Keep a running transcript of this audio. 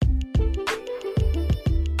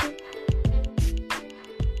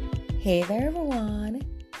Hey there, everyone.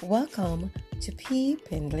 Welcome to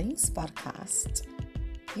Peepindling's podcast.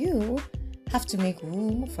 You have to make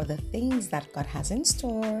room for the things that God has in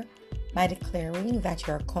store by declaring that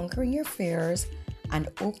you're conquering your fears and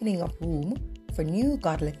opening up room for new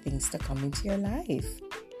godly things to come into your life.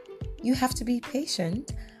 You have to be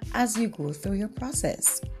patient as you go through your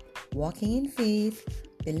process, walking in faith,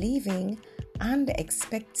 believing, and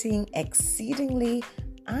expecting exceedingly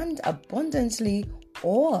and abundantly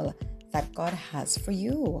all that God has for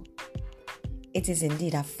you. It is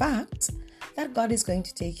indeed a fact that God is going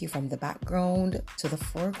to take you from the background to the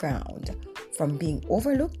foreground, from being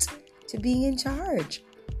overlooked to being in charge,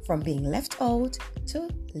 from being left out to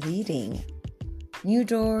leading. New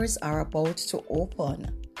doors are about to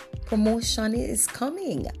open. Promotion is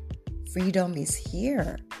coming. Freedom is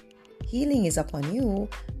here. Healing is upon you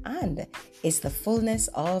and is the fullness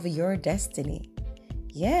of your destiny.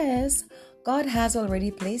 Yes, God has already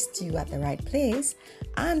placed you at the right place,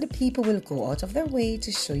 and people will go out of their way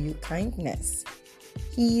to show you kindness.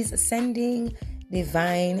 He's sending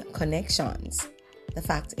divine connections. The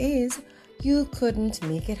fact is, you couldn't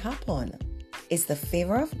make it happen. It's the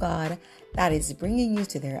favor of God that is bringing you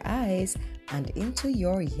to their eyes and into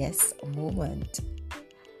your yes moment.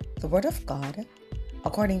 The word of God,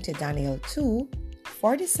 according to Daniel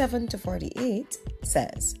 2:47-48,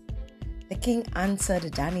 says, "The king answered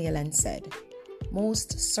Daniel and said,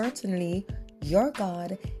 'Most certainly your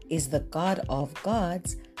God is the God of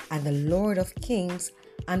gods and the Lord of kings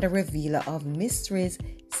and a revealer of mysteries,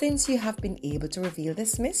 since you have been able to reveal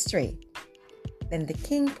this mystery.' Then the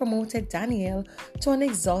king promoted Daniel to an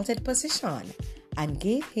exalted position and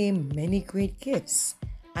gave him many great gifts,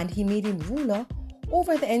 and he made him ruler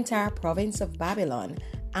over the entire province of Babylon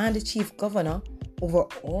and chief governor over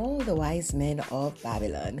all the wise men of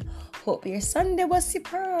Babylon." Hope your Sunday was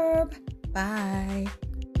superb. Bye.